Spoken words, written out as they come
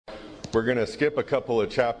We're going to skip a couple of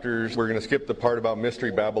chapters. We're going to skip the part about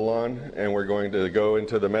Mystery Babylon, and we're going to go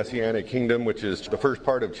into the Messianic Kingdom, which is the first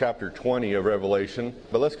part of chapter 20 of Revelation.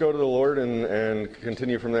 But let's go to the Lord and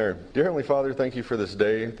continue from there. Dear Heavenly Father, thank you for this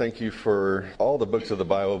day. Thank you for all the books of the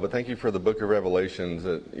Bible, but thank you for the book of Revelations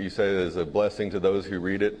that you say is a blessing to those who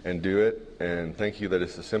read it and do it. And thank you that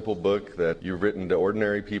it's a simple book that you've written to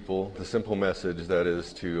ordinary people, the simple message that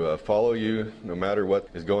is to follow you no matter what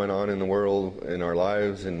is going on in the world, in our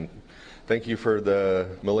lives. And thank you for the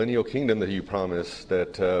millennial kingdom that you promised,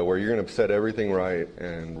 that where you're going to set everything right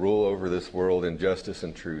and rule over this world in justice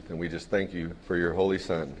and truth. And we just thank you for your Holy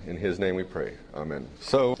Son. In His name we pray. Amen.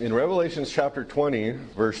 So in Revelation chapter 20,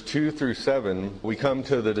 verse 2 through 7, we come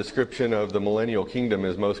to the description of the millennial kingdom,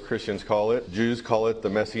 as most Christians call it. Jews call it the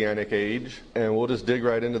Messianic age. And we'll just dig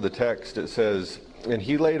right into the text. It says, "And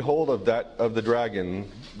he laid hold of the dragon,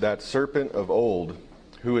 that serpent of old,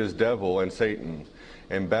 who is devil and Satan,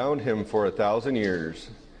 and bound him for 1,000 years.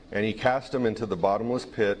 And he cast him into the bottomless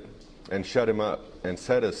pit, and shut him up, and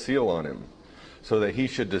set a seal on him, so that he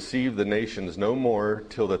should deceive the nations no more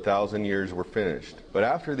till the 1,000 years were finished. But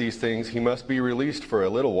after these things he must be released for a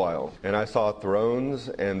little while. And I saw thrones,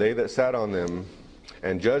 and they that sat on them,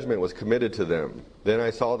 and judgment was committed to them. Then I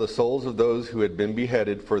saw the souls of those who had been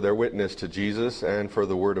beheaded for their witness to Jesus and for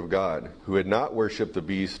the word of God, who had not worshipped the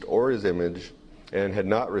beast or his image, and had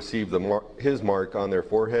not received his mark on their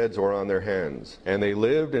foreheads or on their hands. And they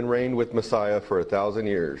lived and reigned with Messiah for 1,000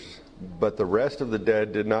 years. But the rest of the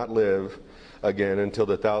dead did not live again until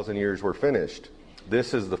the 1,000 years were finished.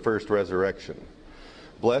 This is the first resurrection.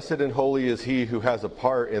 Blessed and holy is he who has a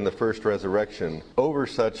part in the first resurrection. Over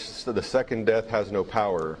such the second death has no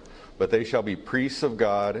power, but they shall be priests of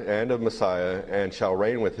God and of Messiah, and shall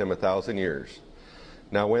reign with him 1,000 years.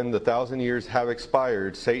 Now when the 1,000 years have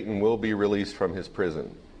expired, Satan will be released from his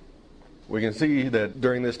prison." We can see that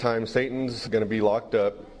during this time, Satan's going to be locked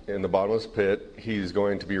up in the bottomless pit. He's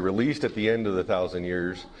going to be released at the end of the 1,000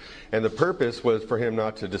 years. And the purpose was for him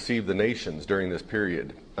not to deceive the nations during this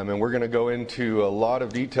period. We're going to go into a lot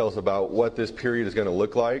of details about what this period is going to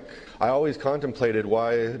look like. I always contemplated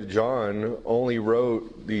why John only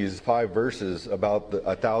wrote these 5 verses about the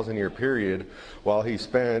 1,000-year period, while he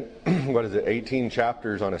spent, 18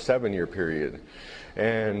 chapters on a 7-year period.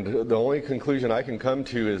 And the only conclusion I can come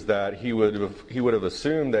to is that he would have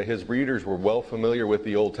assumed that his readers were well familiar with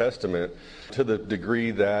the Old Testament, to the degree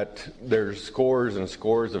that there's scores and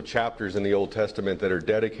scores of chapters in the Old Testament that are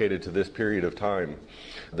dedicated to this period of time.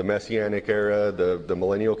 The Messianic era, the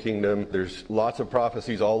millennial kingdom. There's lots of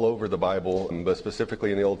prophecies all over the Bible, but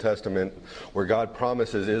specifically in the Old Testament, where God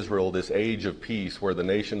promises Israel this age of peace where the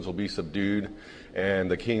nations will be subdued and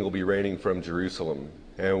the king will be reigning from Jerusalem.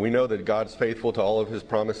 And we know that God's faithful to all of his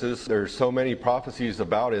promises. There's so many prophecies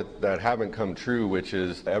about it that haven't come true, which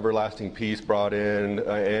is everlasting peace brought in,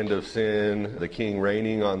 end of sin, the king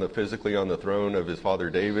reigning physically on the throne of his father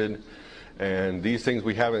David. And these things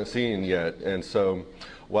we haven't seen yet. And so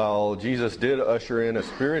while Jesus did usher in a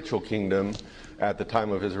spiritual kingdom at the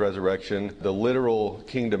time of his resurrection, the literal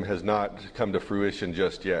kingdom has not come to fruition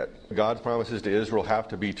just yet. God's promises to Israel have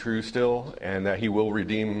to be true still, and that he will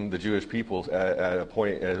redeem the Jewish people at a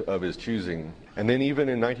point of his choosing. And then even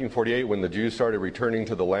in 1948, when the Jews started returning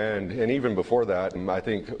to the land, and even before that, I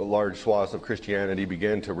think large swaths of Christianity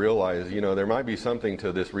began to realize, there might be something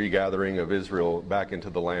to this regathering of Israel back into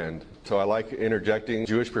the land. So I like interjecting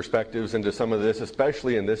Jewish perspectives into some of this,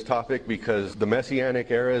 especially in this topic, because the Messianic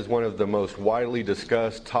era is one of the most widely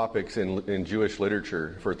discussed topics in Jewish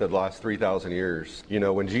literature for the last 3,000 years.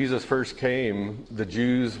 When Jesus first came, the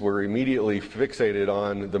Jews were immediately fixated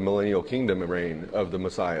on the millennial kingdom reign of the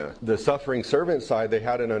Messiah. The suffering servant side they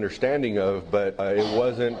had an understanding of, but it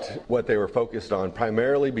wasn't what they were focused on,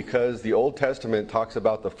 primarily because the Old Testament talks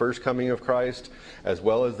about the first coming of Christ as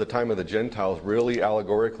well as the time of the Gentiles really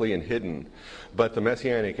allegorically and hidden. But the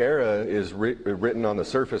Messianic era is written on the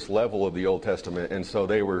surface level of the Old Testament, and so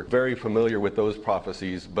they were very familiar with those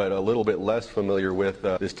prophecies, but a little bit less familiar with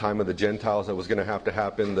this time of the Gentiles that was going to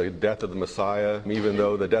happen, the death of the Messiah, even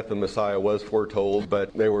though the death of the Messiah was foretold,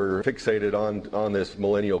 but they were fixated on this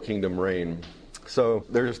millennial kingdom reign. So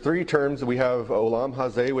there's 3 terms. We have Olam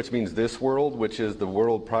Hazeh, which means this world, which is the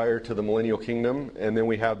world prior to the millennial kingdom. And then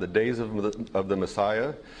we have the days of the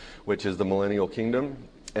Messiah, which is the millennial kingdom.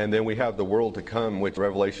 And then we have the world to come, which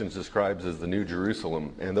Revelation describes as the New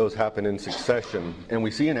Jerusalem. And those happen in succession. And we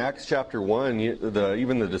see in Acts chapter 1,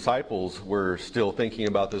 even the disciples were still thinking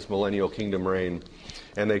about this millennial kingdom reign.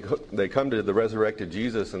 And they come to the resurrected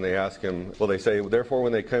Jesus and they ask him, they say, therefore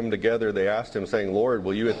when they come together, they asked him saying, Lord,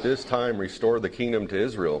 will you at this time restore the kingdom to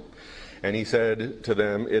Israel? And he said to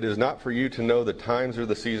them, "It is not for you to know the times or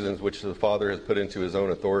the seasons which the Father has put into his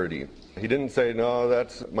own authority." He didn't say, "No,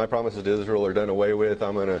 that's my promises to Israel are done away with.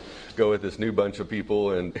 I'm going to go with this new bunch of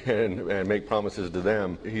people and make promises to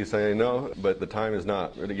them." He's saying, "No, but the time is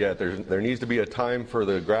not yet. There needs to be a time for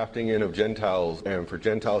the grafting in of Gentiles and for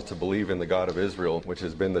Gentiles to believe in the God of Israel, which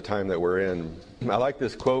has been the time that we're in." I like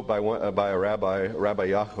this quote by a Rabbi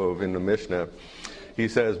Yaakov in the Mishnah. He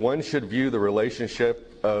says, "One should view the relationship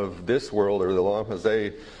of this world, or the Olam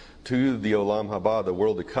Hazeh, to the Olam Haba, the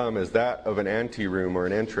world to come, as that of an anteroom or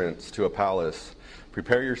an entrance to a palace.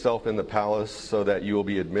 Prepare yourself in the palace so that you will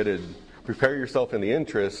be admitted. Prepare yourself in the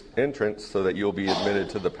entrance so that you will be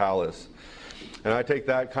admitted to the palace." And I take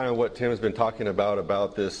that kind of what Tim has been talking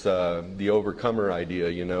about this, the overcomer idea,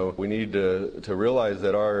 you know. We need to realize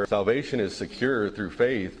that our salvation is secure through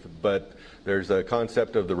faith, but there's a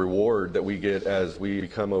concept of the reward that we get as we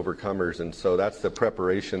become overcomers. And so that's the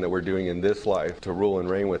preparation that we're doing in this life to rule and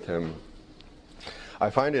reign with him. I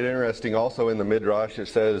find it interesting also in the Midrash, it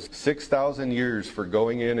says 6,000 years for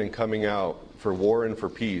going in and coming out, for war and for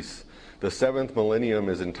peace. The seventh millennium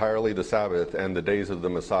is entirely the Sabbath and the days of the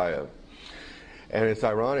Messiah. And it's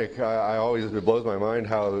ironic, it blows my mind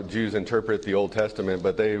how Jews interpret the Old Testament,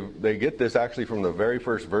 but they get this actually from the very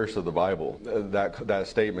first verse of the Bible, that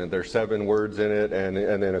statement. There's 7 words in it, and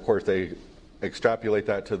then of course they extrapolate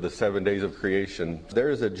that to the 7 days of creation. There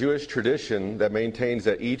is a Jewish tradition that maintains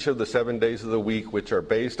that each of the 7 days of the week, which are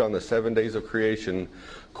based on the 7 days of creation,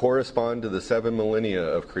 correspond to the 7 millennia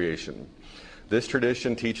of creation. This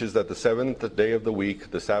tradition teaches that the 7th day of the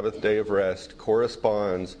week, the Sabbath day of rest,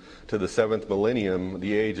 corresponds to the 7th millennium,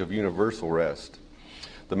 the age of universal rest,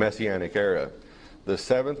 the Messianic era. The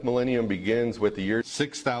 7th millennium begins with the year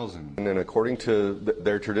 6000. And then according to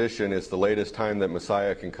their tradition, it's the latest time that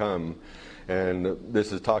Messiah can come. And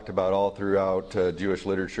this is talked about all throughout Jewish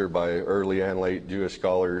literature by early and late Jewish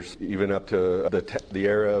scholars, even up to the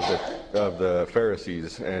era of the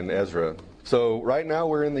Pharisees and Ezra. So right now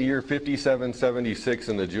we're in the year 5776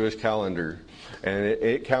 in the Jewish calendar, and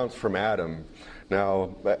it counts from Adam.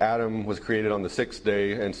 Now, Adam was created on the 6th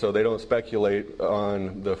day, and so they don't speculate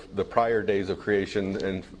on the prior days of creation,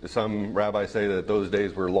 and some rabbis say that those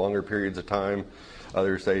days were longer periods of time.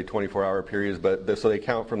 Others say 24-hour periods, so they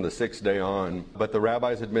count from the 6th day on. But the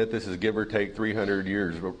rabbis admit this is give or take 300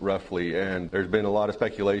 years roughly, and there's been a lot of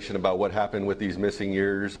speculation about what happened with these missing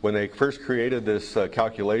years. When they first created this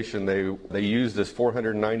calculation, they used this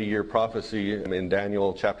 490-year prophecy in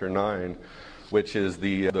Daniel chapter 9, which is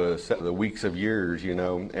the weeks of years, you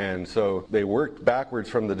know. And so they worked backwards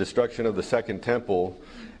from the destruction of the Second Temple,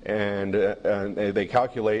 and they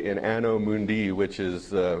calculate in Anno Mundi, which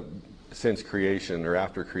is since creation or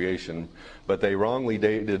after creation, but they wrongly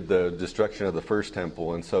dated the destruction of the First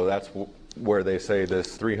Temple, and so that's where they say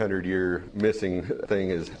this 300-year missing thing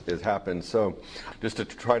has happened. So just to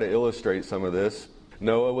try to illustrate some of this,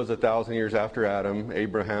 Noah was 1,000 years after Adam,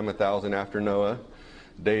 Abraham 1,000 after Noah,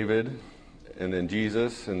 David, and then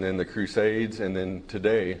Jesus, and then the Crusades, and then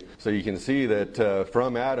today. So you can see that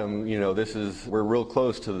from Adam, you know, we're real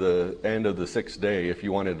close to the end of the 6th day if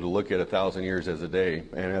you wanted to look at 1,000 years as a day.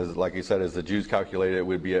 And like I said, as the Jews calculate it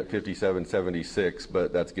would be at 5776,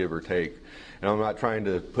 but that's give or take. And I'm not trying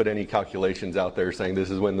to put any calculations out there saying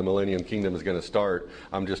this is when the Millennium Kingdom is going to start.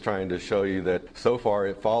 I'm just trying to show you that so far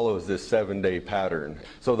it follows this 7-day pattern.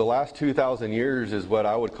 So the last 2,000 years is what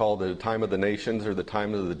I would call the time of the nations, or the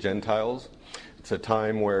time of the Gentiles. It's a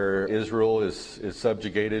time where Israel is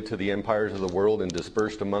subjugated to the empires of the world and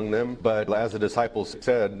dispersed among them. But as the disciples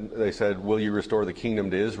said, they said, "Will you restore the kingdom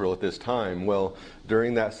to Israel at this time?" Well,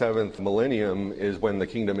 during that 7th millennium is when the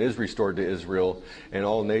kingdom is restored to Israel, and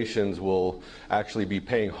all nations will actually be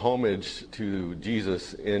paying homage to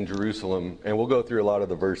Jesus in Jerusalem. And we'll go through a lot of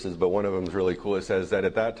the verses, but one of them is really cool. It says that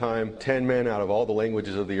at that time, 10 men out of all the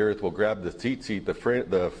languages of the earth will grab the tzitzit,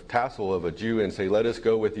 the tassel of a Jew, and say, "Let us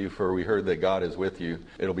go with you, for we heard that God is with you."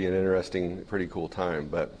 It'll be an interesting, pretty cool time.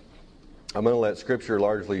 But I'm going to let Scripture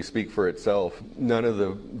largely speak for itself. None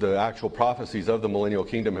of the actual prophecies of the millennial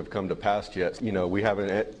kingdom have come to pass yet. You know, we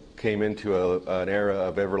haven't came into an era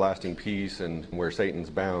of everlasting peace and where Satan's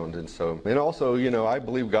bound. And also, you know, I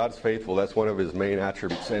believe God's faithful. That's one of his main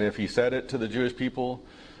attributes. And if he said it to the Jewish people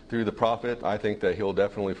through the prophet, I think that he'll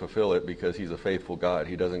definitely fulfill it because he's a faithful God.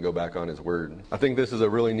 He doesn't go back on his word. I think this is a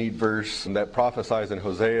really neat verse that prophesies in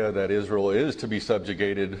Hosea that Israel is to be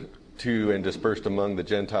subjugated to and dispersed among the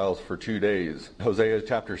Gentiles for 2 days. Hosea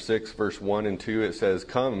chapter 6, verse 1 and 2, it says,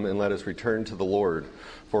 "Come and let us return to the Lord,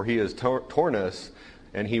 for he has torn us,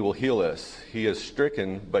 and he will heal us. He is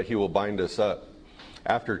stricken, but he will bind us up.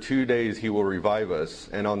 After 2 days he will revive us,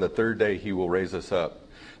 and on the 3rd day he will raise us up.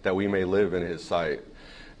 that we may live in his sight.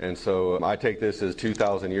 And so I take this as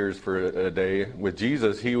 2,000 years for a day. With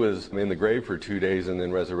Jesus, he was in the grave for 2 days and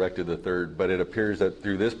then resurrected the third. But it appears that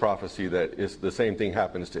through this prophecy that the same thing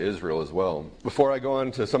happens to Israel as well. Before I go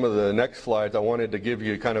on to some of the next slides, I wanted to give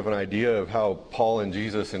you kind of an idea of how Paul and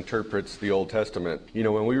Jesus interprets the Old Testament. You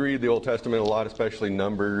know, when we read the Old Testament a lot, especially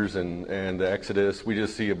Numbers and the Exodus, we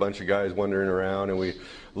just see a bunch of guys wandering around, and we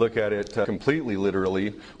look at it completely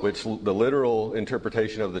literally, which the literal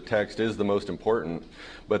interpretation of the text is the most important.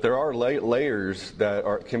 But there are layers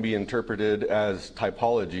that can be interpreted as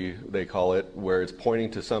typology, they call it, where it's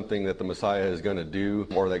pointing to something that the Messiah is going to do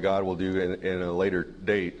or that God will do in a later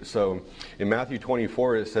date. So in Matthew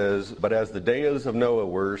 24 it says, "But as the days of Noah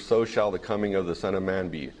were, so shall the coming of the Son of Man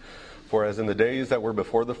be. For as in the days that were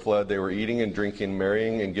before the flood, they were eating and drinking,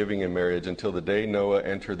 marrying and giving in marriage, until the day Noah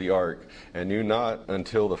entered the ark, and knew not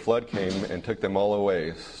until the flood came and took them all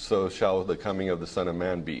away. So shall the coming of the Son of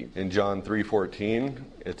Man be." In John 3:14,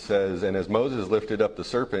 it says, "And as Moses lifted up the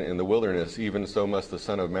serpent in the wilderness, even so must the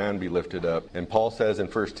Son of Man be lifted up." And Paul says in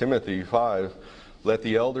 1 Timothy 5, "Let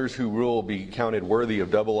the elders who rule be counted worthy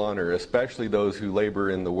of double honor, especially those who labor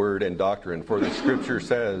in the word and doctrine. For the scripture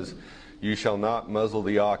says, 'You shall not muzzle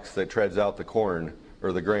the ox that treads out the corn,'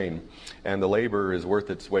 or the grain, and the laborer is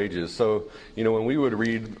worth its wages." So, you know, when we would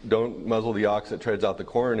read, "Don't muzzle the ox that treads out the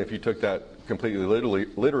corn," if you took that completely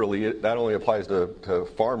literally, that only applies to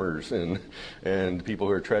farmers and people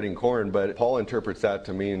who are treading corn. But Paul interprets that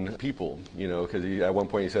to mean people, you know, because at one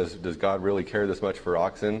point he says, does God really care this much for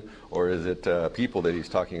oxen, or is it people that he's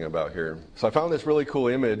talking about here? So I found this really cool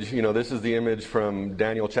image. You know, this is the image from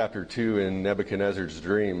Daniel chapter 2 in Nebuchadnezzar's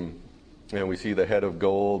dream. And we see the head of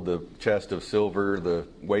gold, the chest of silver, the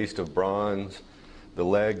waist of bronze, the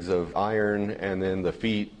legs of iron, and then the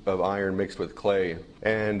feet of iron mixed with clay.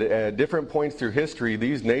 And at different points through history,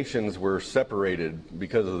 these nations were separated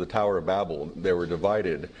because of the Tower of Babel. They were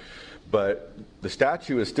divided. But the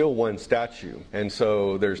statue is still one statue. And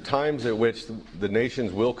so there's times at which the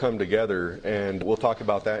nations will come together, and we'll talk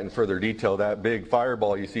about that in further detail. That big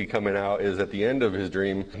fireball you see coming out is at the end of his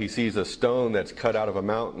dream. He sees a stone that's cut out of a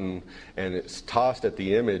mountain, and it's tossed at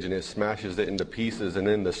the image, and it smashes it into pieces, and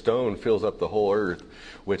then the stone fills up the whole earth,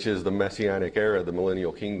 which is the Messianic era, the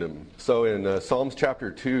millennial kingdom. So in Psalms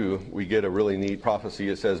chapter 2, we get a really neat prophecy.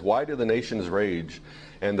 It says, "Why do the nations rage,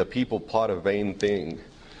 and the people plot a vain thing?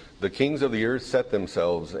 The kings of the earth set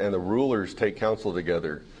themselves, and the rulers take counsel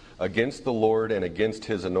together against the Lord and against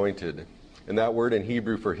his anointed." And that word in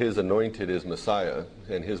Hebrew for his anointed is Messiah,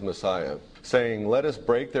 and his Messiah, saying, "Let us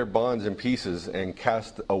break their bonds in pieces and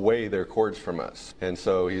cast away their cords from us." And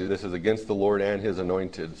so this is against the Lord and his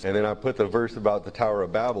anointed. And then I put the verse about the Tower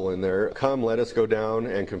of Babel in there. "Come, let us go down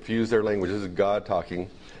and confuse their language." This is God talking.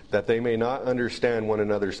 "That they may not understand one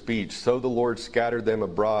another's speech. So the Lord scattered them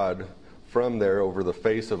abroad from there over the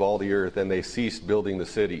face of all the earth, and they ceased building the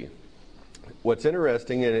city." What's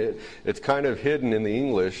interesting, and it's kind of hidden in the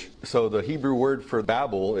English, so the Hebrew word for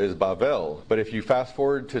Babel is Bavel. But if you fast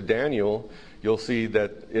forward to Daniel, you'll see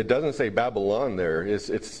that it doesn't say Babylon there.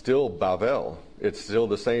 It's still Bavel. It's still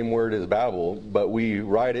the same word as Babel, but we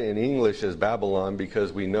write it in English as Babylon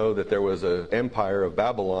because we know that there was an empire of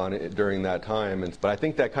Babylon during that time. But I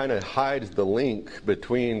think that kind of hides the link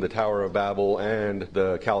between the Tower of Babel and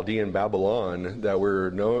the Chaldean Babylon that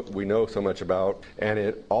we know so much about. And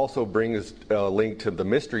it also brings a link to the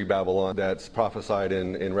mystery Babylon that's prophesied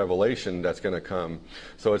in Revelation that's going to come.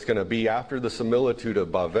 So it's going to be after the similitude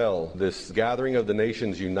of Babel, this gathering of the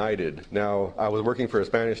nations united. Now, I was working for a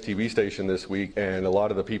Spanish TV station this week, and a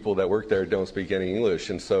lot of the people that work there don't speak any English,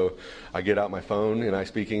 and so I get out my phone and I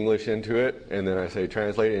speak English into it, and then I say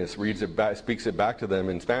translate, and it reads it back, speaks it back to them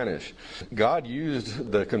in Spanish. God used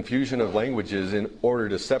the confusion of languages in order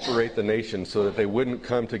to separate the nations so that they wouldn't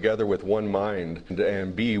come together with one mind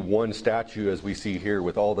and be one statue, as we see here,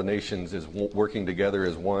 with all the nations is working together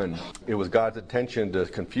as one. It was God's intention to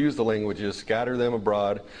confuse the languages, scatter them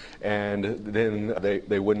abroad, and then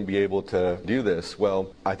they wouldn't be able to do this.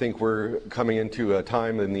 Well, I think we're coming into a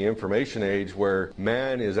time in the information age where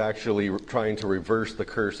man is actually trying to reverse the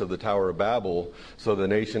curse of the Tower of Babel so the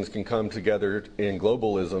nations can come together in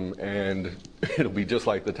globalism, and it'll be just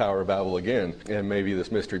like the Tower of Babel again. And maybe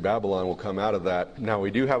this mystery Babylon will come out of that. Now,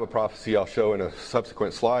 we do have a prophecy I'll show in a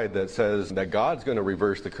subsequent slide that says that God's going to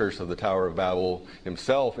reverse the curse of the Tower of Babel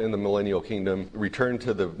himself in the millennial kingdom, return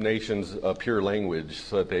to the nations a pure language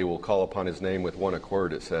so that they will call upon his name with one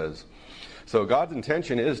accord, it says. So God's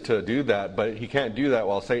intention is to do that, but he can't do that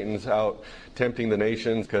while Satan's out tempting the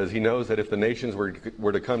nations, because he knows that if the nations were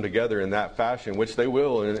to come together in that fashion, which they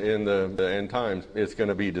will in the end times, it's going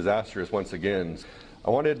to be disastrous once again. I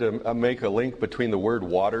wanted to make a link between the word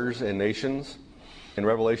waters and nations. In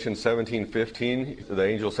Revelation 17:15, the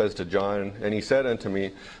angel says to John, "And he said unto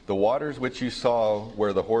me, the waters which you saw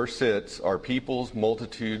where the horse sits are peoples,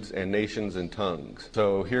 multitudes, and nations and tongues."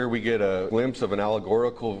 So here we get a glimpse of an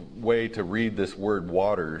allegorical way to read this word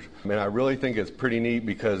waters. And I really think it's pretty neat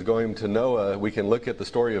because going to Noah, we can look at the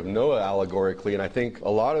story of Noah allegorically. And I think a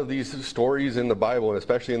lot of these stories in the Bible, and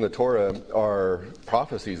especially in the Torah, are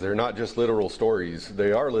prophecies. They're not just literal stories.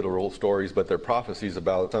 They are literal stories, but they're prophecies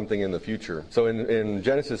about something in the future. So in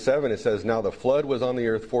Genesis 7, it says, "Now the flood was on the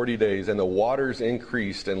earth 40 days, and the waters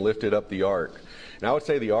increased and lifted up the ark." And I would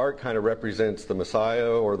say the ark kind of represents the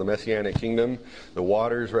Messiah or the Messianic kingdom. The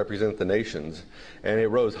waters represent the nations. And it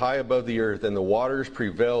rose high above the earth, and the waters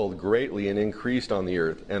prevailed greatly and increased on the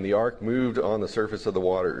earth. And the ark moved on the surface of the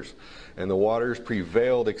waters. And the waters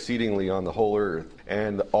prevailed exceedingly on the whole earth.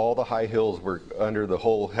 And all the high hills were under the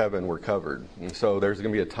whole heaven were covered. And so there's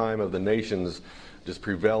going to be a time of the nations just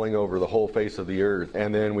prevailing over the whole face of the earth.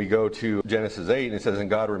 And then we go to Genesis 8, and it says,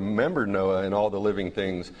 "And God remembered Noah and all the living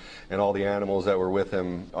things and all the animals that were with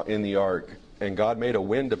him in the ark. And God made a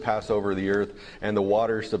wind to pass over the earth, and the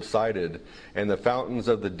waters subsided, and the fountains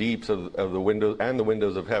of the deeps of the windows and the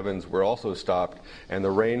windows of heavens were also stopped, and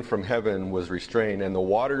the rain from heaven was restrained, and the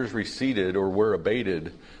waters receded or were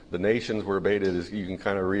abated." The nations were abated, as you can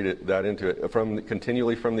kind of read that into it,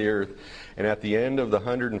 continually from the earth. And at the end of the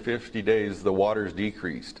 150 days, the waters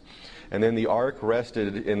decreased. And then the ark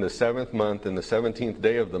rested in the 7th month and the 17th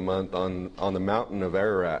day of the month on the mountain of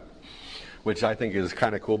Ararat, which I think is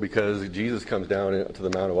kind of cool because Jesus comes down to the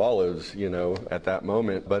Mount of Olives, at that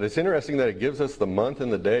moment. But it's interesting that it gives us the month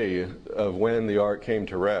and the day of when the ark came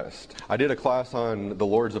to rest. I did a class on the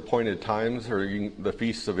Lord's appointed times, or the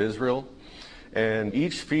feasts of Israel. And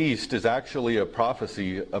each feast is actually a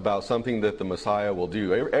prophecy about something that the Messiah will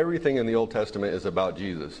do. Everything in the Old Testament is about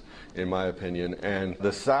Jesus, in my opinion. And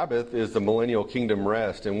the Sabbath is the millennial kingdom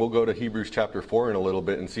rest. And we'll go to Hebrews chapter 4 in a little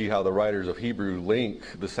bit and see how the writers of Hebrew link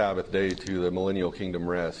the Sabbath day to the millennial kingdom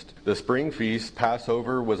rest. The spring feast,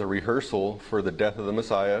 Passover, was a rehearsal for the death of the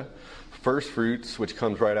Messiah. First fruits, which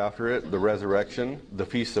comes right after it, the resurrection. The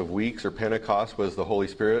Feast of Weeks, or Pentecost, was the Holy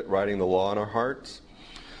Spirit writing the law in our hearts.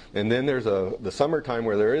 And then there's the summertime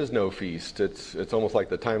where there is no feast. It's almost like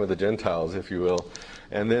the time of the Gentiles, if you will.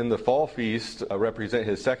 And then the fall feast represent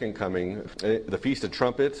his second coming. The Feast of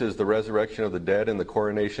Trumpets is the resurrection of the dead and the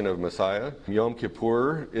coronation of Messiah. Yom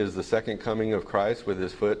Kippur is the second coming of Christ with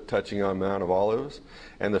his foot touching on Mount of Olives.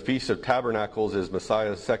 And the Feast of Tabernacles is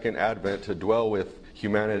Messiah's second advent to dwell with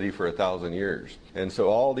humanity for 1,000 years. And so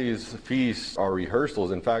all these feasts are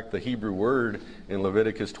rehearsals. In fact, the Hebrew word in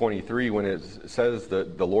Leviticus 23, when it says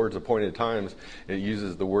that the Lord's appointed times, it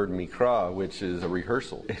uses the word mikra, which is a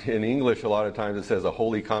rehearsal. In English, a lot of times it says a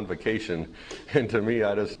holy convocation. And to me,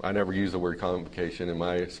 I never use the word convocation in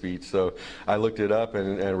my speech. So I looked it up,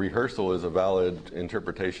 and rehearsal is a valid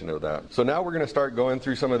interpretation of that. So now we're going to start going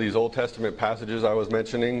through some of these Old Testament passages I was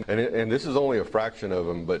mentioning. And this is only a fraction of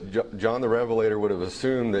them, but John the Revelator would have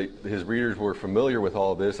assumed that his readers were familiar with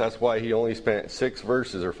all this. That's why he only spent 6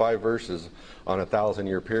 verses or 5 verses on a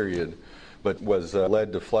 1,000-year period, but was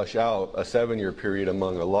led to flush out a 7-year period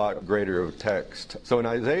among a lot greater of text. So in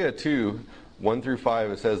Isaiah 2, 1 through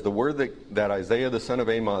 5, it says, "The word that Isaiah the son of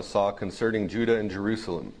Amos saw concerning Judah and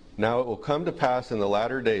Jerusalem. Now it will come to pass in the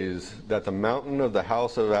latter days that the mountain of the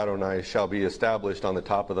house of Adonai shall be established on the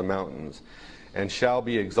top of the mountains, and shall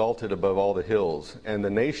be exalted above all the hills, and the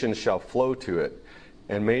nations shall flow to it.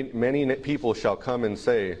 And many people shall come and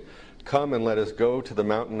say, Come and let us go to the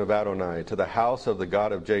mountain of Adonai, to the house of the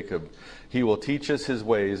God of Jacob. He will teach us his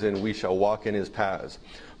ways, and we shall walk in his paths.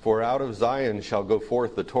 For out of Zion shall go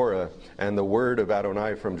forth the Torah, and the word of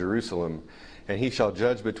Adonai from Jerusalem. And he shall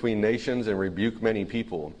judge between nations and rebuke many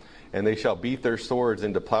people. And they shall beat their swords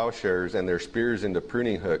into plowshares and their spears into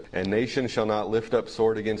pruning hook. And nation shall not lift up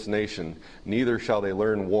sword against nation, neither shall they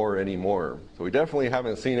learn war anymore." So we definitely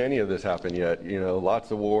haven't seen any of this happen yet.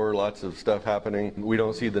 Lots of war, lots of stuff happening. We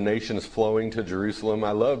don't see the nations flowing to Jerusalem.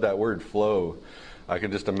 I love that word, flow. I can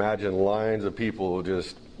just imagine lines of people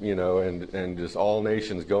just, and just all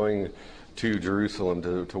nations going to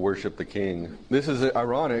Jerusalem to worship the King. This is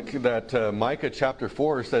ironic that Micah chapter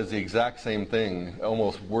 4 says the exact same thing,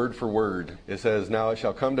 almost word for word. It says, "Now it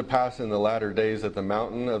shall come to pass in the latter days that the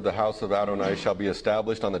mountain of the house of Adonai shall be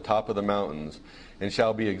established on the top of the mountains, and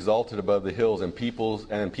shall be exalted above the hills, and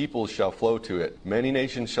peoples shall flow to it. Many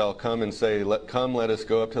nations shall come and say, Come, let us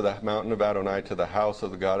go up to the mountain of Adonai, to the house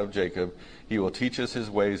of the God of Jacob. He will teach us his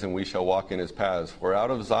ways, and we shall walk in his paths. For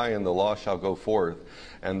out of Zion the law shall go forth,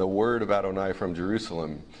 and the word of Adonai from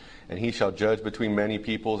Jerusalem. And he shall judge between many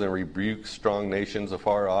peoples and rebuke strong nations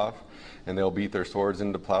afar off, and they'll beat their swords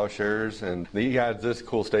into plowshares. And he adds this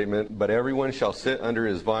cool statement, but everyone shall sit under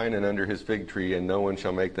his vine and under his fig tree, and no one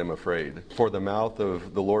shall make them afraid. For the mouth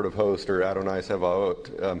of the Lord of hosts, or Adonai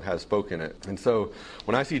Sevaot, has spoken it. And so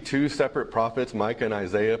when I see two separate prophets, Micah and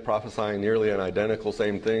Isaiah, prophesying nearly an identical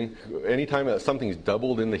same thing, anytime that something's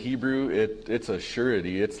doubled in the Hebrew, it's a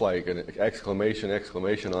surety. It's like an exclamation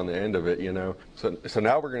on the end of it, you know. So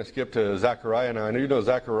now we're going to skip to Zechariah. Now I know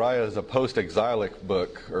Zechariah is a post-exilic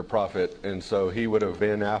book or prophet, and so he would have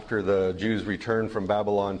been after the Jews returned from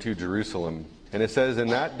Babylon to Jerusalem. And it says, in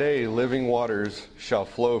that day living waters shall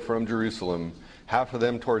flow from Jerusalem, half of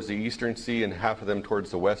them towards the eastern sea and half of them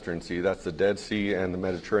towards the western sea. That's the Dead Sea and the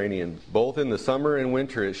Mediterranean. Both in the summer and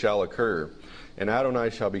winter it shall occur. And Adonai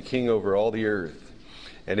shall be king over all the earth.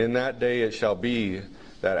 And in that day it shall be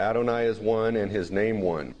that Adonai is one and his name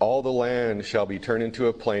one. All the land shall be turned into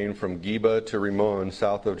a plain from Geba to Rimmon,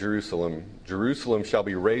 south of Jerusalem. Jerusalem shall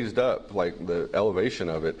be raised up, like the elevation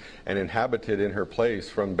of it, and inhabited in her place,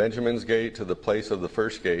 from Benjamin's gate to the place of the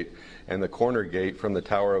first gate, and the corner gate from the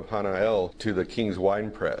tower of Hanael to the king's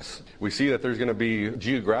winepress. We see that there's going to be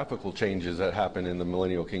geographical changes that happen in the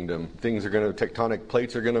millennial kingdom. Tectonic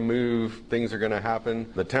plates are going to move, things are going to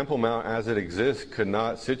happen. The Temple Mount as it exists could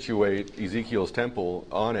not situate Ezekiel's temple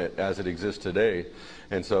on it as it exists today.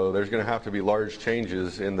 And so there's going to have to be large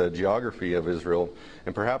changes in the geography of Israel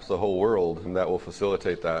and perhaps the whole world, and that will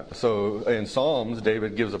facilitate that. So in Psalms,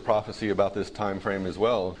 David gives a prophecy about this time frame as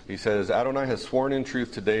well. He says, Adonai has sworn in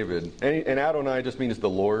truth to David. And Adonai just means the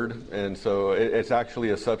Lord, and so it's actually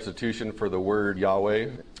a substitution for the word Yahweh.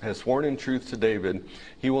 Has sworn in truth to David,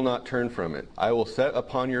 he will not turn from it. I will set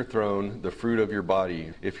upon your throne the fruit of your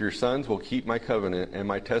body, if your sons will keep my covenant and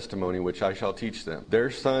my testimony which I shall teach them. Their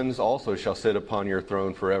sons also shall sit upon your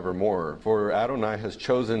throne forevermore. For Adonai has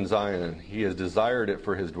chosen Zion, he has desired it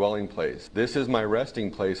for his dwelling place. This is my resting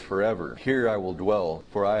place forever. Here I will dwell,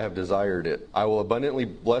 for I have desired it. I will abundantly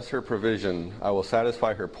bless her provision. I will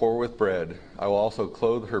satisfy her poor with bread. I will also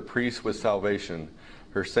clothe her priests with salvation.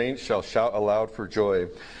 Her saints shall shout aloud for joy.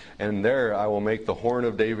 And there I will make the horn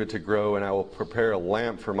of David to grow, and I will prepare a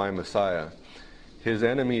lamp for my Messiah. His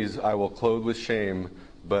enemies I will clothe with shame,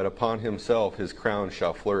 but upon himself his crown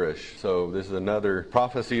shall flourish. So this is another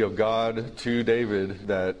prophecy of God to David,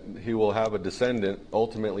 that he will have a descendant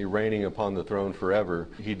ultimately reigning upon the throne forever.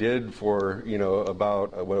 He did for,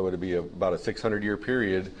 about a 600-year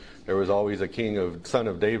period. There was always a son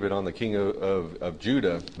of David on the king of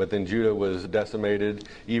Judah, but then Judah was decimated.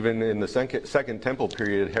 Even in the second temple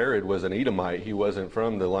period, Herod was an Edomite. He wasn't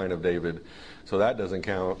from the line of David, so that doesn't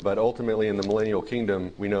count. But ultimately in the millennial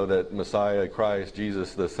kingdom, we know that Messiah, Christ,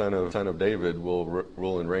 Jesus, the son of David, will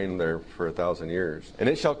rule and reign there for 1,000 years. And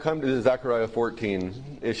it shall come to Zechariah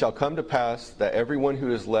 14, it shall come to pass that everyone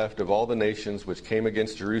who is left of all the nations which came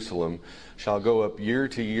against Jerusalem shall go up year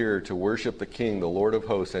to year to worship the King, the Lord of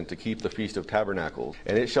hosts, and to keep the Feast of Tabernacles.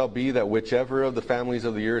 And it shall be that whichever of the families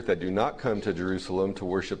of the earth that do not come to Jerusalem to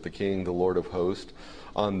worship the King, the Lord of hosts,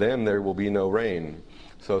 on them there will be no rain.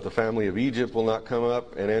 So if the family of Egypt will not come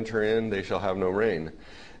up and enter in, they shall have no rain.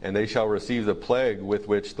 And they shall receive the plague with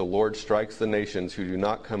which the Lord strikes the nations who do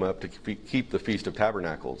not come up to keep the Feast of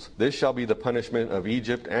Tabernacles. This shall be the punishment of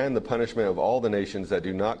Egypt and the punishment of all the nations that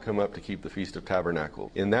do not come up to keep the Feast of Tabernacles.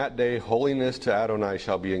 In that day holiness to Adonai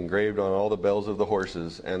shall be engraved on all the bells of the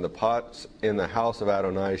horses, and the pots in the house of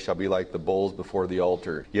Adonai shall be like the bowls before the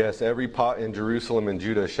altar. Yes, every pot in Jerusalem and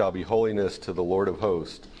Judah shall be holiness to the Lord of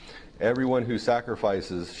hosts. Everyone who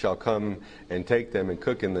sacrifices shall come and take them and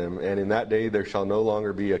cook in them, and in that day there shall no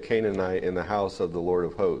longer be a Canaanite in the house of the Lord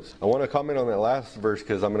of hosts. I want to comment on that last verse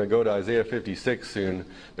because I'm going to go to Isaiah 56 soon.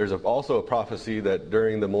 There's also a prophecy that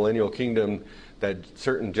during the millennial kingdom that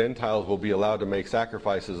certain Gentiles will be allowed to make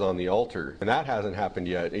sacrifices on the altar. And that hasn't happened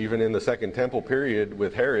yet. Even in the Second Temple period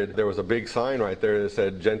with Herod, there was a big sign right there that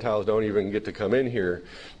said Gentiles don't even get to come in here.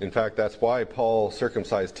 In fact, that's why Paul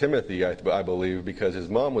circumcised Timothy, I believe, because his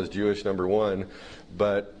mom was Jewish, number one,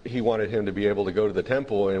 but he wanted him to be able to go to the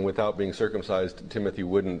temple, and without being circumcised, Timothy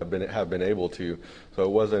wouldn't have been able to. So it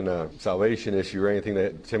wasn't a salvation issue or anything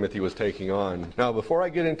that Timothy was taking on. Now, before I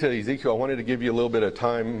get into Ezekiel, I wanted to give you a little bit of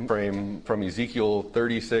time frame from Ezekiel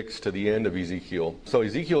 36 to the end of Ezekiel. So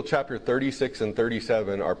Ezekiel chapter 36 and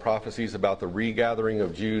 37 are prophecies about the regathering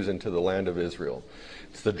of Jews into the land of Israel.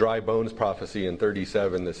 It's the dry bones prophecy in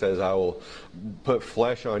 37 that says, I will put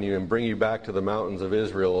flesh on you and bring you back to the mountains of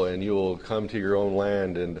Israel, and you will come to your own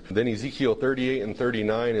land. And then Ezekiel 38 and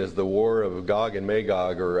 39 is the war of Gog and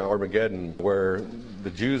Magog, or Armageddon, where the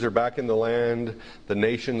Jews are back in the land, the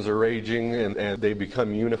nations are raging, and they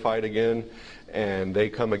become unified again, and they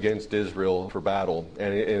come against Israel for battle.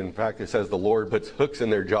 And in fact, it says the Lord puts hooks in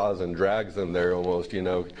their jaws and drags them there almost,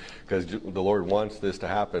 because the Lord wants this to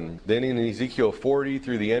happen. Then in Ezekiel 40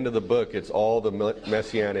 through the end of the book, it's all the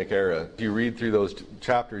Messianic era. If you read through those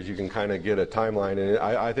chapters, you can kind of get a timeline, and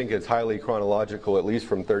I think it's highly chronological, at least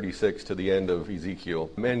from 36 to the end of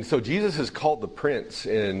Ezekiel. And so Jesus is called the Prince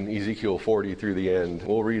in Ezekiel 40 through the end.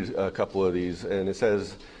 We'll read a couple of these, and it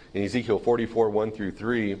says, in Ezekiel 44, 1 through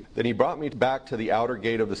 3, then he brought me back to the outer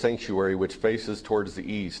gate of the sanctuary, which faces towards the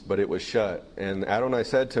east, but it was shut. And Adonai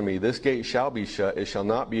said to me, this gate shall be shut, it shall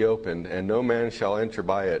not be opened, and no man shall enter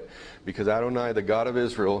by it, because Adonai, the God of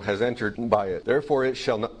Israel, has entered by it. Therefore it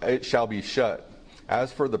shall be shut.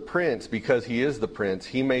 As for the prince, because he is the prince,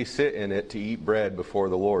 he may sit in it to eat bread before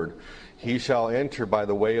the Lord. He shall enter by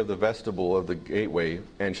the way of the vestibule of the gateway,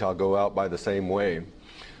 and shall go out by the same way.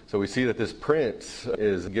 So we see that this prince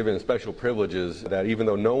is given special privileges, that even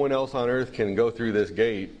though no one else on earth can go through this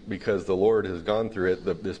gate because the Lord has gone through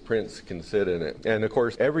it, this prince can sit in it. And of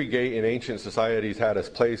course, every gate in ancient societies had a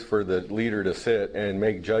place for the leader to sit and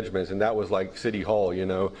make judgments, and that was like City Hall,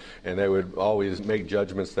 and they would always make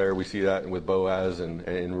judgments there. We see that with Boaz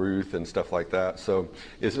and Ruth and stuff like that. So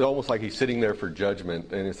it's almost like he's sitting there for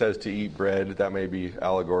judgment, and it says to eat bread. That may be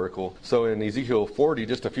allegorical. So in Ezekiel 40,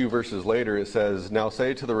 just a few verses later, it says, now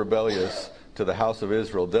say to the rebellious, to the house of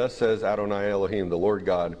Israel, thus says Adonai Elohim, the Lord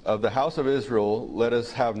God, of the house of Israel, let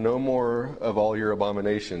us have no more of all your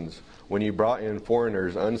abominations, when you brought in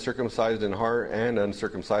foreigners, uncircumcised in heart and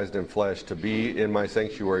uncircumcised in flesh, to be in my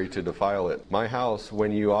sanctuary to defile it. My house,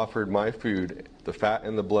 when you offered my food, the fat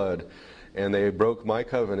and the blood, and they broke my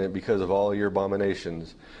covenant because of all your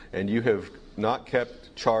abominations. And you have not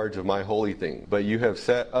kept charge of my holy thing, but you have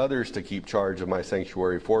set others to keep charge of my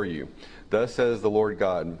sanctuary for you. Thus says the Lord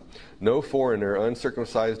God, no foreigner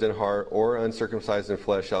uncircumcised in heart or uncircumcised in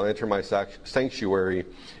flesh shall enter my sanctuary,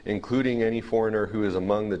 including any foreigner who is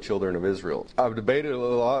among the children of Israel. I've debated a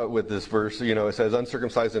lot with this verse. It says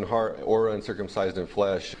uncircumcised in heart or uncircumcised in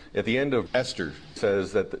flesh. At the end of Esther, it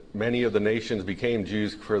says that many of the nations became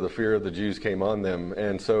Jews, for the fear of the Jews came on them.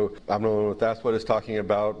 And so I don't know if that's what it's talking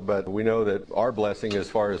about, but we know that our blessing as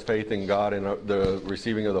far as faith in God and the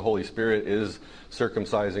receiving of the Holy Spirit is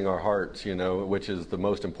circumcising our hearts, which is the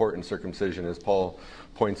most important circumcision, as Paul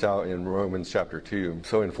points out in Romans chapter 2.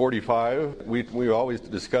 So in 45, we always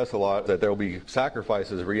discuss a lot that there will be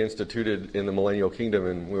sacrifices reinstituted in the millennial kingdom,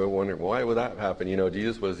 and we wonder, why would that happen?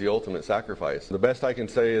 Jesus was the ultimate sacrifice. The best I can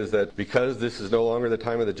say is that because this is no longer the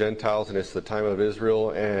time of the Gentiles and it's the time of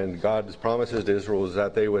Israel, and God's promises to Israel is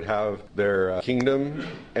that they would have their kingdom,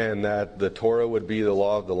 and that the Torah would be the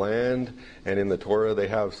law of the land, and in the Torah they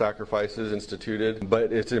have sacrifices instituted.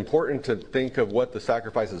 But it's important to think of what the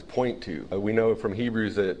sacrifices point to. We know from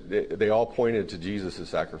Hebrews that they all pointed to Jesus'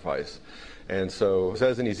 sacrifice. And so it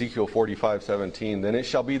says in Ezekiel 45:17, then it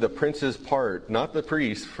shall be the prince's part, not the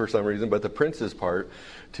priest for some reason, but the prince's part,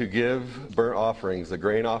 to give burnt offerings, the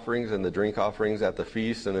grain offerings and the drink offerings at the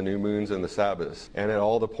feasts and the new moons and the Sabbaths, and at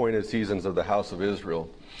all the appointed seasons of the house of Israel.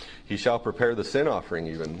 He shall prepare the sin offering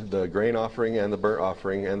even, the grain offering and the burnt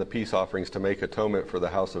offering and the peace offerings to make atonement for the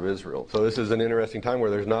house of Israel. So this is an interesting time where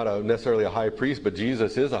there's not necessarily a high priest, but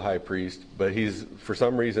Jesus is a high priest, but for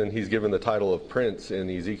some reason he's given the title of prince in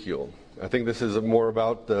Ezekiel. I think this is more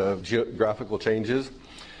about the geographical changes.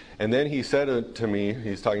 And then he said to me,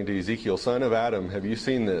 he's talking to Ezekiel, son of Adam, have you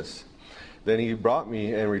seen this? Then he brought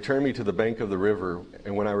me and returned me to the bank of the river.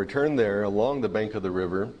 And when I returned there, along the bank of the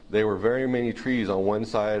river, there were very many trees on one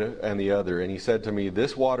side and the other. And he said to me,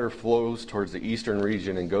 this water flows towards the eastern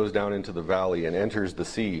region and goes down into the valley and enters the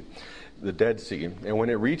sea, the Dead Sea. And when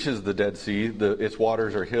it reaches the Dead Sea, its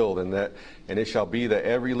waters are healed. And it shall be that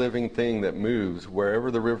every living thing that moves, wherever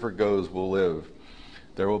the river goes, will live.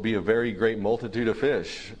 There will be a very great multitude of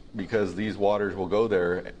fish, because these waters will go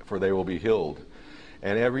there, for they will be healed.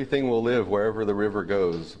 And everything will live wherever the river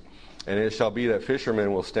goes. And it shall be that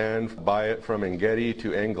fishermen will stand by it from En-Gedi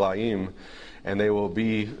to En-Glaim, and they will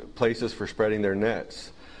be places for spreading their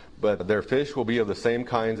nets. But their fish will be of the same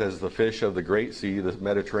kinds as the fish of the Great Sea, the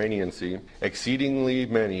Mediterranean Sea, exceedingly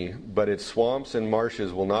many, but its swamps and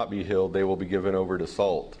marshes will not be healed. They will be given over to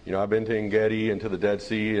salt. I've been to En-Gedi and to the Dead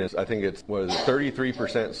Sea, and I think it's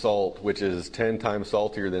 33% salt, which is 10 times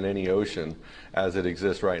saltier than any ocean as it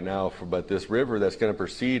exists right now. But this river that's going to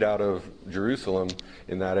proceed out of Jerusalem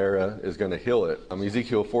in that era is going to heal it.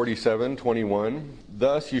 Ezekiel 47:21,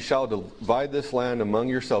 Thus you shall divide this land among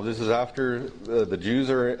yourselves. This is after the Jews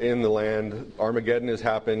are in the land. Armageddon has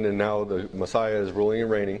happened, and now the Messiah is ruling and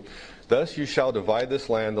reigning. Thus you shall divide this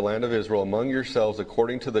land, the land of Israel, among yourselves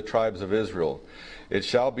according to the tribes of Israel. It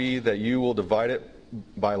shall be that you will divide it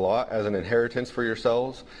by lot as an inheritance for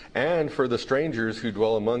yourselves, and for the strangers who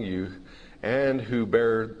dwell among you, and who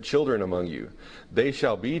bear children among you. They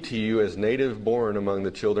shall be to you as native born among the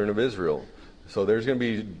children of Israel. So there's going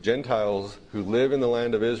to be Gentiles who live in the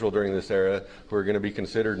land of Israel during this era who are going to be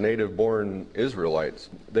considered native-born Israelites.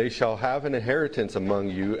 They shall have an inheritance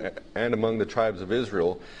among you and among the tribes of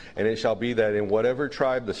Israel, and it shall be that in whatever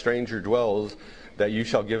tribe the stranger dwells, that you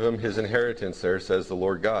shall give him his inheritance there, says the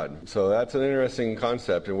Lord God. So that's an interesting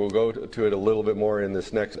concept, and we'll go to it a little bit more in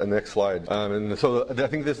this next slide. And so I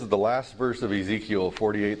think this is the last verse of Ezekiel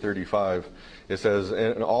 48:35. It says,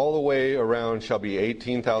 "And all the way around shall be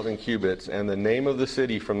 18,000 cubits, and the name of the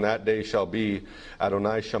city from that day shall be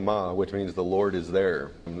Adonai Shammah," which means the Lord is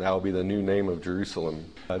there. And that will be the new name of Jerusalem.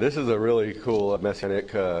 This is a really cool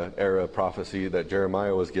Messianic era prophecy that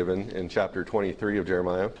Jeremiah was given in chapter 23 of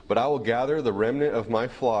Jeremiah. "But I will gather the remnant of my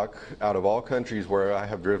flock out of all countries where I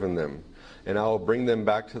have driven them, and I will bring them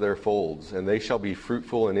back to their folds, and they shall be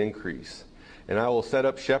fruitful and increase. And I will set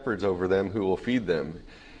up shepherds over them who will feed them,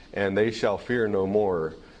 and they shall fear no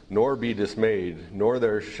more, nor be dismayed, nor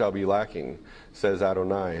there shall be lacking, says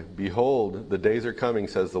Adonai. Behold, the days are coming,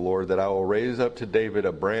 says the Lord, that I will raise up to David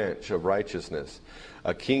a branch of righteousness.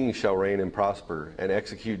 A king shall reign and prosper, and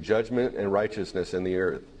execute judgment and righteousness in the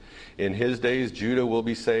earth. In his days Judah will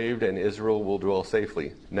be saved, and Israel will dwell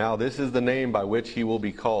safely. Now this is the name by which he will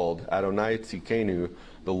be called, Adonai Tzidkenu,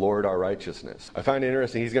 the Lord our righteousness." I find it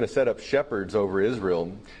interesting, he's going to set up shepherds over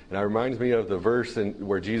Israel. And it reminds me of the verse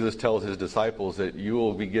where Jesus tells his disciples that you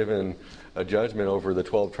will be given a judgment over the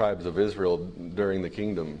 12 tribes of Israel during the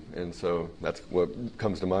kingdom. And so that's what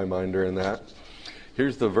comes to my mind during that.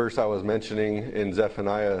 Here's the verse I was mentioning in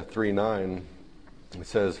Zephaniah 3:9. It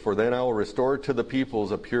says, "For then I will restore to the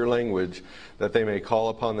peoples a pure language, that they may call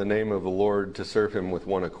upon the name of the Lord to serve him with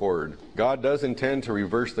one accord." God does intend to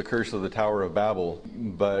reverse the curse of the Tower of Babel,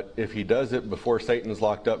 but if he does it before Satan's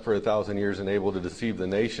locked up for 1,000 years and able to deceive the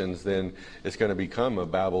nations, then it's going to become a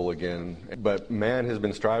Babel again. But man has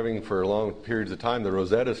been striving for long periods of time. The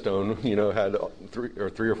Rosetta Stone, had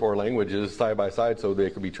three or four languages side by side so they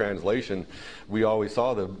could be translation. We always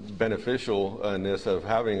saw the beneficialness of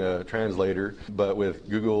having a translator, but with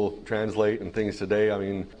Google Translate and things today,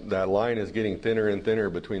 that line is getting thinner and thinner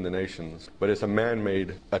between the nations. But it's a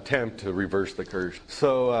man-made attempt to reverse the curse.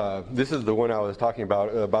 So this is the one I was talking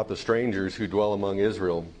about the strangers who dwell among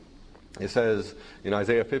Israel. It says in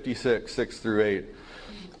Isaiah 56, 6-8,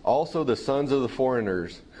 "Also the sons of the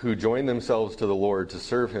foreigners who join themselves to the Lord to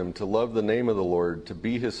serve him, to love the name of the Lord, to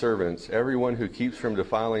be his servants, everyone who keeps from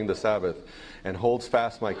defiling the Sabbath and holds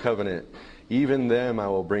fast my covenant, even them I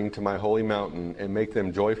will bring to my holy mountain and make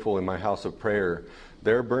them joyful in my house of prayer.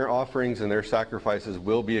 Their burnt offerings and their sacrifices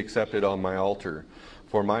will be accepted on my altar.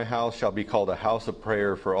 For my house shall be called a house of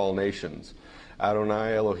prayer for all nations.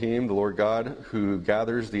 Adonai Elohim, the Lord God, who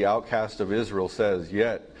gathers the outcast of Israel, says,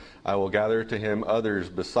 Yet I will gather to him others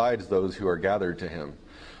besides those who are gathered to him."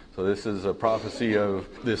 So this is a prophecy of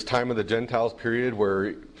this time of the Gentiles period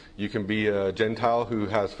where you can be a Gentile who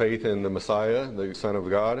has faith in the Messiah, the Son of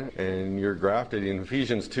God, and you're grafted. In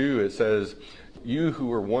Ephesians 2, it says, "You who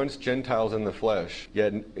were once Gentiles in the flesh,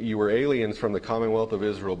 yet you were aliens from the commonwealth of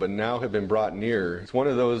Israel, but now have been brought near." It's one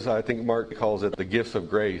of those, I think Mark calls it the gifts of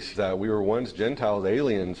grace, that we were once Gentiles,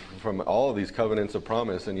 aliens from all of these covenants of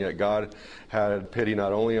promise, and yet God had pity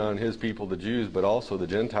not only on his people, the Jews, but also the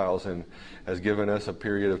Gentiles, and has given us a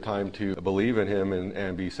period of time to believe in him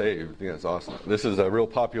and be saved. I think that's awesome. This is a real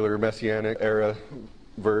popular Messianic era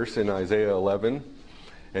verse in Isaiah 11.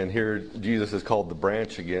 And here Jesus is called the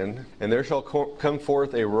branch again. "And there shall come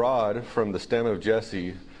forth a rod from the stem of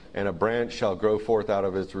Jesse, and a branch shall grow forth out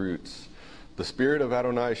of its roots. The Spirit of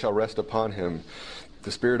Adonai shall rest upon him,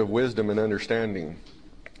 the Spirit of wisdom and understanding,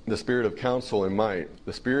 the Spirit of counsel and might,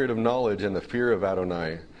 the Spirit of knowledge and the fear of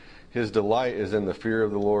Adonai. His delight is in the fear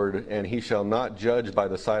of the Lord, and he shall not judge by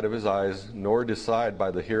the sight of his eyes, nor decide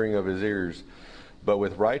by the hearing of his ears. But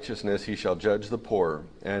with righteousness he shall judge the poor,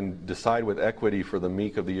 and decide with equity for the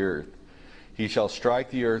meek of the earth. He shall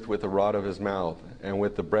strike the earth with the rod of his mouth, and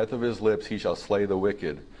with the breath of his lips he shall slay the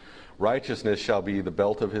wicked. Righteousness shall be the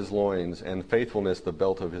belt of his loins, and faithfulness the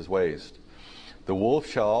belt of his waist. The wolf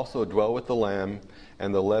shall also dwell with the lamb,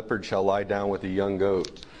 and the leopard shall lie down with the young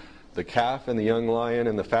goat. The calf and the young lion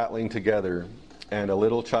and the fatling together, and a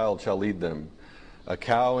little child shall lead them. A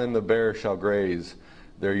cow and the bear shall graze,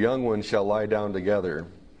 their young ones shall lie down together.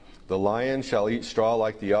 The lion shall eat straw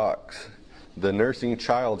like the ox. The nursing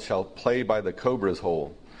child shall play by the cobra's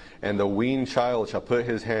hole, and the weaned child shall put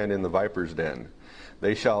his hand in the viper's den.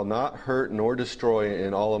 They shall not hurt nor destroy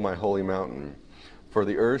in all of my holy mountain. For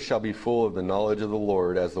the earth shall be full of the knowledge of the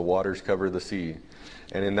Lord as the waters cover the sea.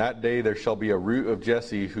 And in that day there shall be a root of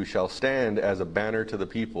Jesse who shall stand as a banner to the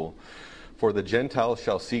people. For the Gentiles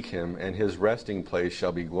shall seek him, and his resting place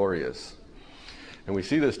shall be glorious. And we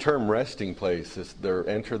see this term resting place,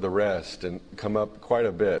 enter the rest, and come up quite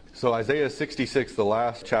a bit. So Isaiah 66, the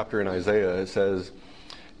last chapter in Isaiah, it says,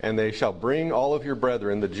 "And they shall bring all of your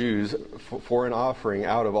brethren, the Jews, for an offering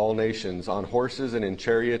out of all nations, on horses and in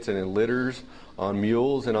chariots and in litters, on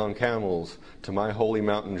mules and on camels, to my holy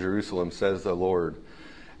mountain Jerusalem, says the Lord.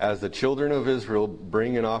 As the children of Israel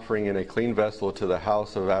bring an offering in a clean vessel to the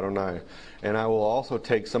house of Adonai, and I will also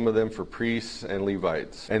take some of them for priests and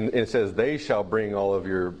Levites." And it says, "They shall bring all of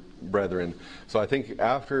your brethren." So I think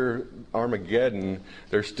after Armageddon,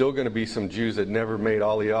 there's still going to be some Jews that never made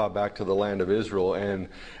Aliyah back to the land of Israel. And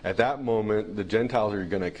at that moment, the Gentiles are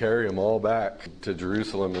going to carry them all back to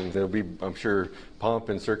Jerusalem. And there'll be, I'm sure, pomp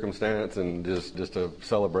and circumstance and just a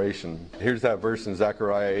celebration. Here's that verse in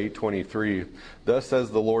Zechariah 8:23. "Thus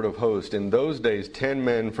says the Lord of hosts, in those days 10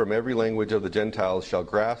 men from every language of the Gentiles shall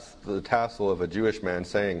grasp the tassel of a Jewish man,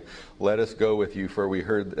 saying, 'Let us go with you, for we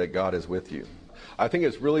heard that God is with you.'" I think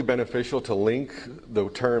it's really beneficial to link the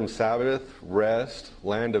term Sabbath, rest,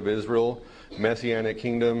 land of Israel, Messianic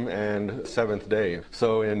kingdom, and seventh day.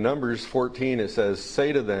 So in Numbers 14 it says,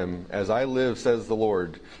 "Say to them, as I live, says the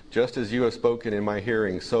Lord, just as you have spoken in my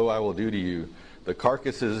hearing, so I will do to you. The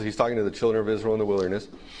carcasses," he's talking to the children of Israel in the wilderness,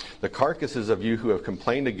 "the carcasses of you who have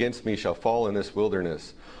complained against me shall fall in this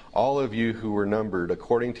wilderness. All of you who were numbered,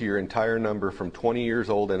 according to your entire number from 20 years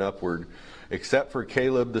old and upward, except for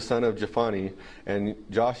Caleb the son of Jephunneh and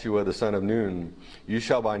Joshua the son of Nun, you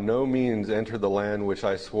shall by no means enter the land which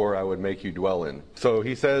I swore I would make you dwell in." So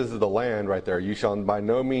he says the land right there. "You shall by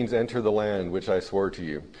no means enter the land which I swore to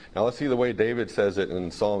you." Now let's see the way David says it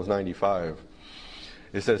in Psalms 95.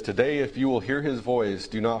 It says, "Today if you will hear his voice,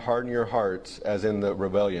 do not harden your hearts as in the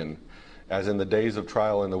rebellion, as in the days of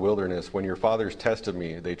trial in the wilderness, when your fathers tested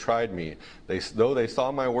me, they tried me. Though they saw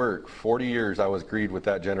my work, 40 years I was grieved with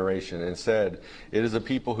that generation, and said, 'It is a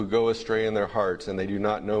people who go astray in their hearts, and they do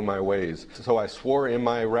not know my ways. So I swore in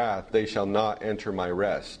my wrath, they shall not enter my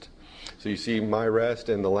rest.'" So you see, my rest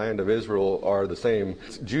and the land of Israel are the same.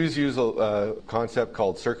 Jews use a concept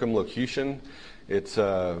called circumlocution. It's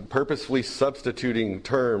purposefully substituting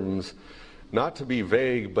terms, not to be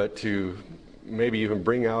vague, but to maybe even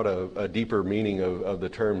bring out a deeper meaning of the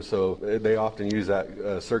term. So they often use that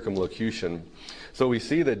circumlocution. So we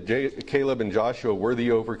see that Caleb and Joshua were the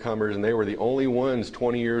overcomers, and they were the only ones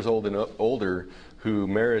 20 years old and older who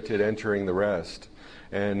merited entering the rest.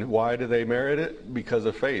 And why did they merit it? Because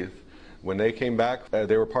of faith. When they came back,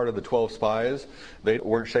 they were part of the 12 spies. They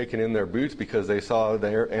weren't shaken in their boots because they saw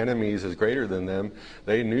their enemies as greater than them.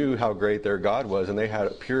 They knew how great their God was, and they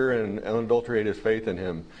had pure and unadulterated faith in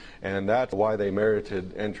him. And that's why they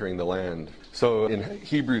merited entering the land. So in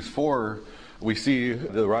Hebrews 4, we see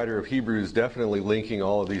the writer of Hebrews definitely linking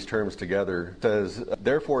all of these terms together. It says,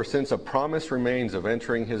 "Therefore, since a promise remains of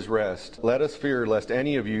entering his rest, let us fear lest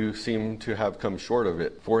any of you seem to have come short of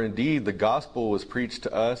it. For indeed the gospel was preached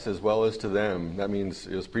to us as well as to them." That means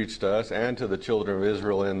it was preached to us and to the children of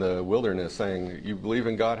Israel in the wilderness, saying, "You believe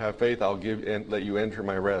in God, have faith, I'll give and let you enter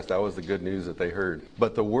my rest." That was the good news that they heard.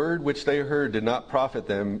 "But the word which they heard did not profit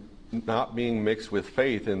them, not being mixed with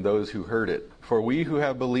faith in those who heard it. For we who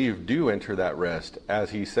have believed do enter that rest,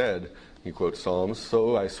 as he said," he quotes Psalms,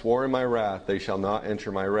 "So I swore in my wrath, they shall not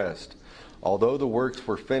enter my rest, although the works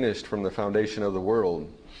were finished from the foundation of the world.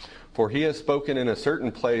 For he has spoken in a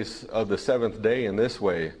certain place of the seventh day in this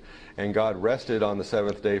way, and God rested on the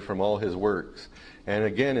seventh day from all his works. And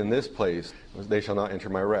again in this place, they shall not enter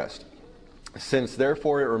my rest. Since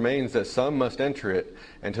therefore it remains that some must enter it,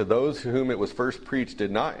 and to those to whom it was first preached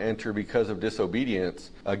did not enter because of disobedience,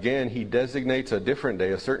 again he designates a different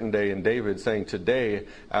day, a certain day in David, saying, 'Today,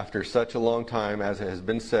 after such a long time, as it has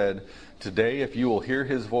been said, today if you will hear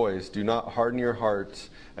his voice, do not harden your hearts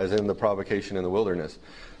as in the provocation in the wilderness.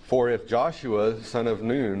 For if Joshua, son of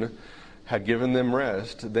Nun, had given them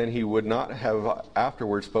rest, then he would not have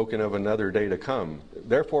afterwards spoken of another day to come.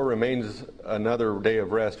 Therefore remains another day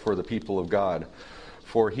of rest for the people of God.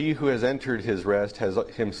 For he who has entered his rest has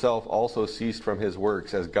himself also ceased from his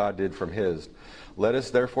works, as God did from his. Let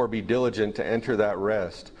us therefore be diligent to enter that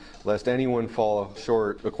rest, lest anyone fall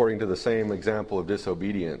short according to the same example of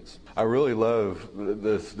disobedience." I really love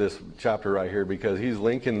this chapter right here, because he's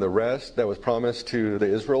linking the rest that was promised to the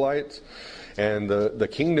Israelites, and the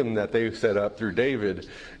kingdom that they set up through David.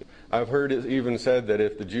 I've heard it even said that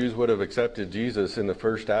if the Jews would have accepted Jesus in the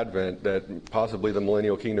first advent, that possibly the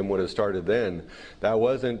millennial kingdom would have started then. That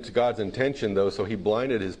wasn't God's intention, though, so he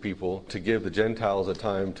blinded his people to give the Gentiles a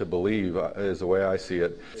time to believe, is the way I see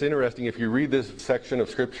it. It's interesting, if you read this section of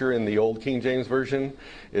Scripture in the Old King James Version,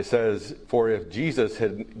 it says, "For if Jesus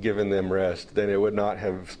had given them rest, then it would not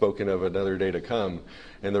have spoken of another day to come."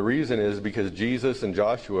 And the reason is because Jesus and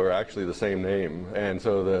Joshua are actually the same name. And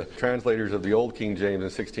so the translators of the Old King James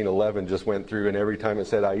in 1611 just went through, and every time it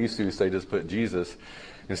said Iesus, they just put Jesus,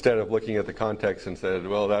 instead of looking at the context and said,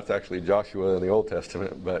 well, that's actually Joshua in the Old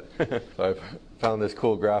Testament. But so I've found this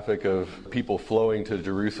cool graphic of people flowing to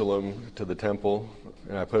Jerusalem, to the temple.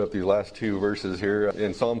 And I put up these last two verses here.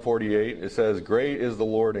 In Psalm 48, it says, "Great is the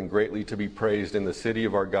Lord and greatly to be praised in the city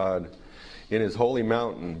of our God, in his holy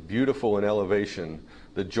mountain, beautiful in elevation.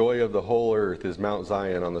 The joy of the whole earth is Mount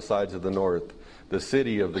Zion on the sides of the north, the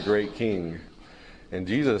city of the great King." And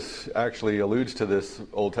Jesus actually alludes to this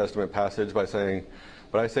Old Testament passage by saying,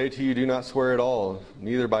 "But I say to you, do not swear at all,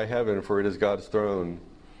 neither by heaven, for it is God's throne,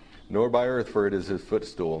 nor by earth, for it is his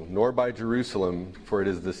footstool, nor by Jerusalem, for it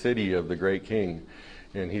is the city of the great King."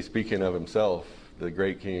 And he's speaking of himself, the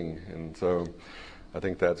great King. And so I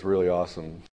think that's really awesome.